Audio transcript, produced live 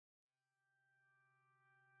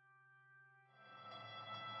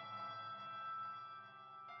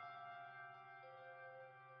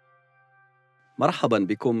مرحبا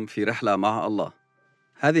بكم في رحلة مع الله.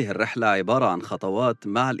 هذه الرحلة عبارة عن خطوات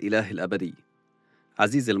مع الإله الأبدي.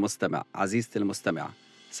 عزيزي المستمع، عزيزتي المستمعة،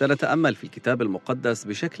 سنتأمل في الكتاب المقدس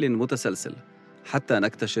بشكل متسلسل حتى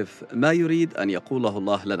نكتشف ما يريد أن يقوله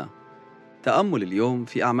الله لنا. تأمل اليوم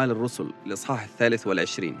في أعمال الرسل الإصحاح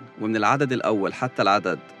 23 ومن العدد الأول حتى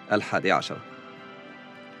العدد 11.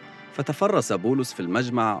 فتفرس بولس في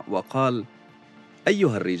المجمع وقال: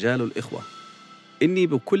 أيها الرجال الإخوة، إني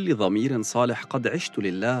بكل ضمير صالح قد عشت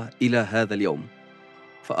لله إلى هذا اليوم.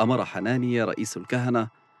 فأمر حنانيا رئيس الكهنة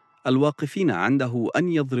الواقفين عنده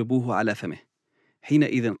أن يضربوه على فمه.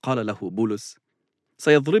 حينئذ قال له بولس: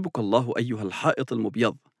 سيضربك الله أيها الحائط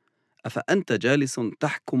المبيض، أفأنت جالس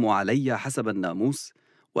تحكم علي حسب الناموس،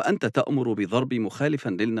 وأنت تأمر بضربي مخالفا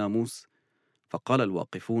للناموس؟ فقال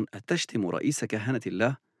الواقفون: أتشتم رئيس كهنة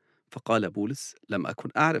الله؟ فقال بولس: لم أكن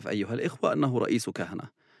أعرف أيها الإخوة أنه رئيس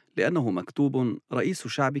كهنة، لأنه مكتوب: رئيس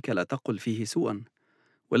شعبك لا تقل فيه سوءا.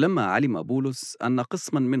 ولما علم بولس أن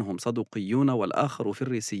قسما منهم صدوقيون والآخر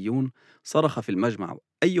فريسيون، صرخ في المجمع: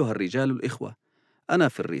 أيها الرجال الإخوة، أنا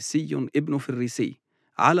فريسي ابن فريسي،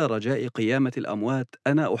 على رجاء قيامة الأموات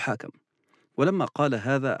أنا أحاكم. ولما قال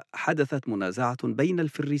هذا حدثت منازعة بين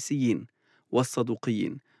الفريسيين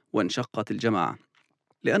والصدوقيين، وانشقت الجماعة،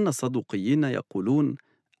 لأن الصدوقيين يقولون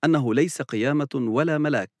أنه ليس قيامة ولا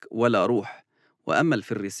ملاك ولا روح، وأما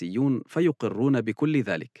الفريسيون فيقرون بكل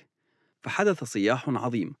ذلك. فحدث صياح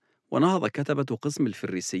عظيم، ونهض كتبة قسم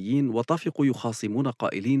الفريسيين وطفقوا يخاصمون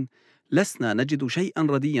قائلين: لسنا نجد شيئا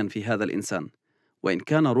رديا في هذا الإنسان، وإن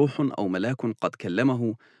كان روح أو ملاك قد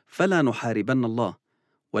كلمه فلا نحاربن الله.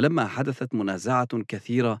 ولما حدثت منازعة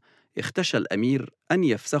كثيرة، اختشى الأمير أن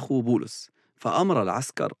يفسخوا بولس، فأمر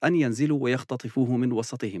العسكر أن ينزلوا ويختطفوه من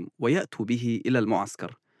وسطهم ويأتوا به إلى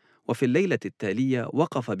المعسكر. وفي الليلة التالية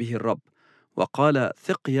وقف به الرب وقال: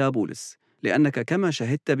 ثق يا بولس، لأنك كما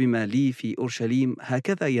شهدت بما لي في أورشليم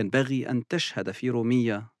هكذا ينبغي أن تشهد في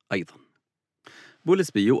رومية أيضا.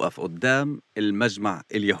 بولس بيوقف قدام المجمع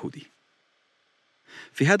اليهودي.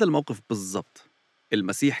 في هذا الموقف بالضبط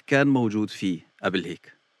المسيح كان موجود فيه قبل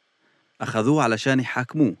هيك. أخذوه علشان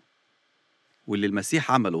يحاكموه، واللي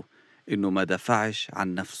المسيح عمله إنه ما دافعش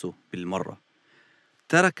عن نفسه بالمرة،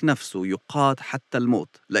 ترك نفسه يقاد حتى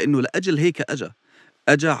الموت، لأنه لأجل هيك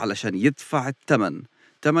أجا علشان يدفع الثمن،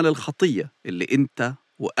 ثمن الخطية اللي أنت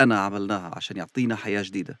وأنا عملناها عشان يعطينا حياة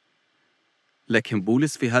جديدة. لكن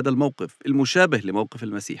بولس في هذا الموقف المشابه لموقف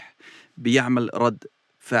المسيح بيعمل رد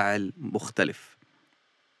فعل مختلف.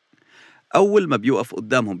 أول ما بيوقف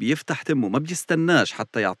قدامهم بيفتح تمه، ما بيستناش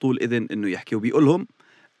حتى يعطوه الإذن إنه يحكي، وبيقولهم: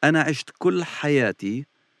 أنا عشت كل حياتي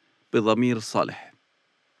بضمير صالح،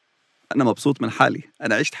 أنا مبسوط من حالي،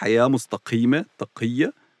 أنا عشت حياة مستقيمة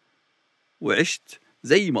تقية، وعشت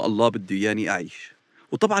زي ما الله بده ياني أعيش.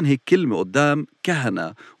 وطبعا هيك كلمة قدام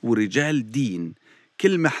كهنة ورجال دين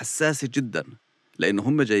كلمة حساسة جدا، لأنه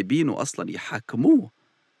هم جايبينه أصلا يحاكموه،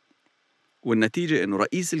 والنتيجة إنه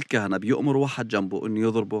رئيس الكهنة بيؤمر واحد جنبه إنه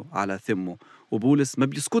يضربه على ثمه، وبولس ما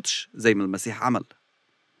بيسكتش زي ما المسيح عمل.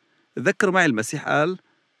 ذكر معي المسيح قال: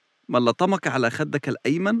 من لطمك على خدك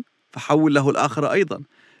الأيمن فحول له الآخر أيضا.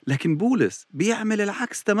 لكن بولس بيعمل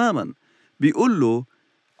العكس تماما، بيقول له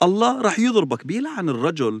الله رح يضربك، بيلعن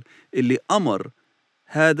الرجل اللي أمر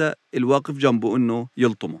هذا الواقف جنبه إنه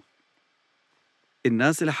يلطمه.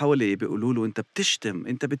 الناس اللي حواليه بيقولوا له: أنت بتشتم،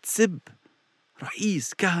 أنت بتسب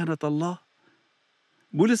رئيس كهنة الله.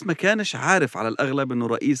 بولس ما كانش عارف على الأغلب إنه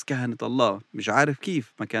رئيس كهنة الله، مش عارف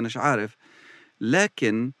كيف، ما كانش عارف،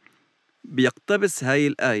 لكن بيقتبس هاي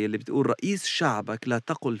الآية اللي بتقول: رئيس شعبك لا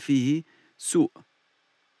تقل فيه سوء،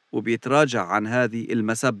 وبيتراجع عن هذه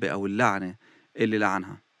المسبة أو اللعنة اللي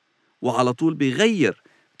لعنها، وعلى طول بيغير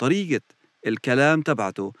طريقة الكلام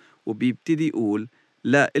تبعته، وبيبتدي يقول: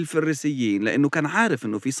 لا الفريسيين، لأنه كان عارف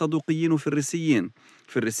أنه في صدوقيين وفريسيين.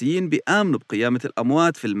 فريسيين بيآمنوا بقيامة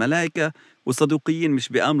الأموات في الملائكة، والصدوقيين مش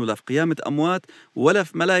بيآمنوا لا في قيامة أموات ولا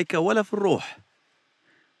في ملائكة ولا في الروح،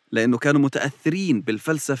 لأنه كانوا متأثرين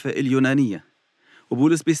بالفلسفة اليونانية.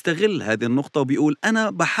 وبولس بيستغل هذه النقطة وبيقول: أنا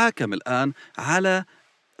بحاكم الآن على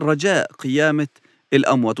رجاء قيامة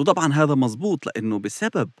الأموات. وطبعا هذا مزبوط، لأنه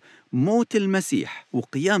بسبب موت المسيح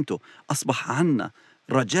وقيامته أصبح عنا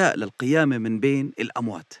رجاء للقيامة من بين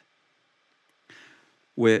الأموات.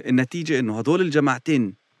 والنتيجة أنه هدول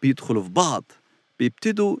الجماعتين بيدخلوا في بعض،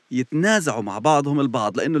 بيبتدوا يتنازعوا مع بعضهم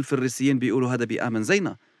البعض، لأنه الفريسيين بيقولوا: هذا بيآمن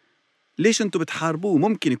زينا، ليش أنتوا بتحاربوه؟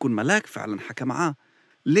 ممكن يكون ملاك فعلا حكى معاه،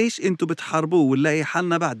 ليش أنتوا بتحاربوه ونلاقي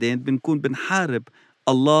حالنا بعدين بنكون بنحارب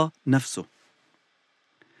الله نفسه؟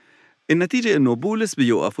 النتيجة إنه بولس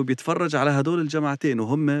بيوقف وبيتفرج على هدول الجماعتين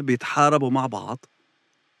وهم بيتحاربوا مع بعض،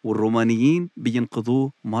 والرومانيين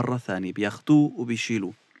بينقذوه مرة ثانية، بياخدوه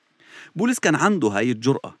وبيشيلوه. بولس كان عنده هاي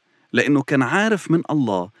الجرأة لأنه كان عارف من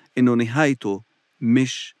الله إنه نهايته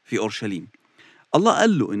مش في أورشليم. الله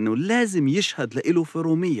قال له إنه لازم يشهد لإله في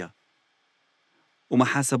رومية، وما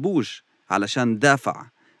حاسبوش علشان دافع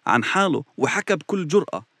عن حاله وحكى بكل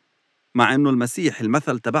جرأة، مع إنه المسيح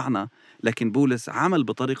المثل تبعنا، لكن بولس عمل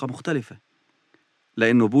بطريقة مختلفة،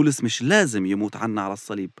 لأنه بولس مش لازم يموت عنا على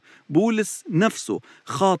الصليب. بولس نفسه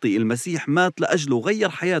خاطئ، المسيح مات لأجله وغير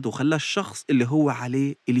حياته وخلاه الشخص اللي هو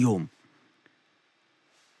عليه اليوم،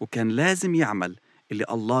 وكان لازم يعمل اللي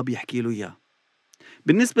الله بيحكي له إياه.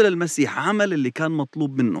 بالنسبة للمسيح عمل اللي كان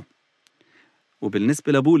مطلوب منه،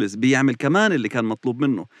 وبالنسبة لبولس بيعمل كمان اللي كان مطلوب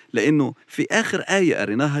منه، لأنه في آخر آية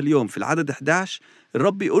قريناها اليوم في العدد 11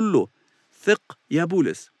 الرب يقول له: ثق يا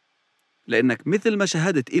بولس، لأنك مثل ما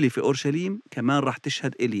شهدت إلي في أورشليم كمان رح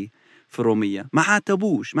تشهد إلي في رومية. ما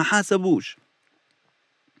حاسبوش.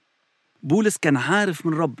 بولس كان عارف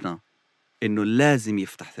من ربنا إنه لازم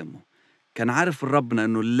يفتح ثمه، كان عارف من ربنا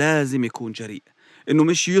إنه لازم يكون جريء، إنه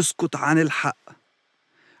مش يسكت عن الحق.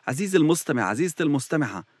 عزيزي المستمع، عزيزتي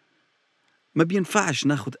المستمعة، ما بينفعش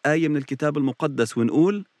ناخد آية من الكتاب المقدس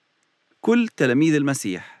ونقول كل تلاميذ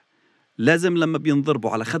المسيح لازم لما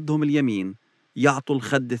بينضربوا على خدهم اليمين يعطوا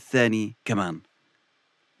الخد الثاني كمان.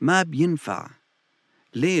 ما بينفع.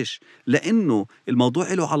 ليش؟ لأنه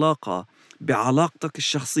الموضوع له علاقة بعلاقتك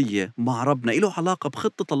الشخصية مع ربنا، له علاقة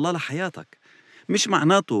بخطة الله لحياتك. مش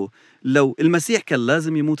معناته لو المسيح كان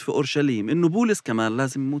لازم يموت في أورشليم إنه بولس كمان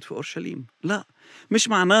لازم يموت في أورشليم. لا، مش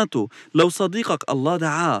معناته لو صديقك الله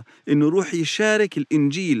دعاه إنه روح يشارك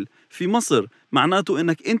الإنجيل في مصر معناته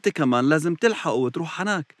إنك أنت كمان لازم تلحقه وتروح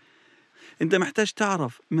هناك. أنت محتاج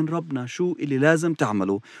تعرف من ربنا شو اللي لازم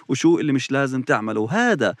تعمله وشو اللي مش لازم تعمله،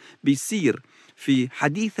 وهذا بيصير في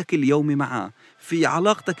حديثك اليومي معاه، في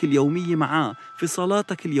علاقتك اليومية معاه، في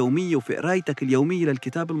صلاتك اليومية وفي قرايتك اليومية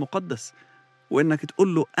للكتاب المقدس. وإنك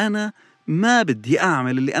تقول له: أنا ما بدي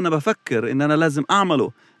أعمل اللي أنا بفكر إن أنا لازم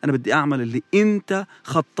أعمله، أنا بدي أعمل اللي أنت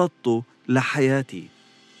خططته لحياتي.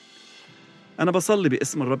 أنا بصلي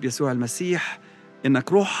باسم الرب يسوع المسيح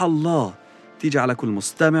إنك روح الله تيجي على كل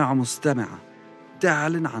مستمع ومستمعة،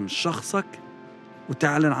 تعلن عن شخصك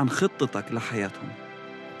وتعلن عن خطتك لحياتهم.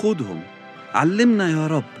 قودهم، علمنا يا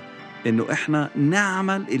رب إنه إحنا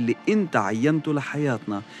نعمل اللي أنت عينته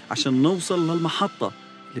لحياتنا عشان نوصل للمحطة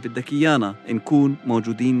اللي بدك إيانا نكون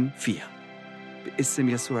موجودين فيها، باسم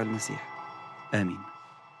يسوع المسيح، آمين.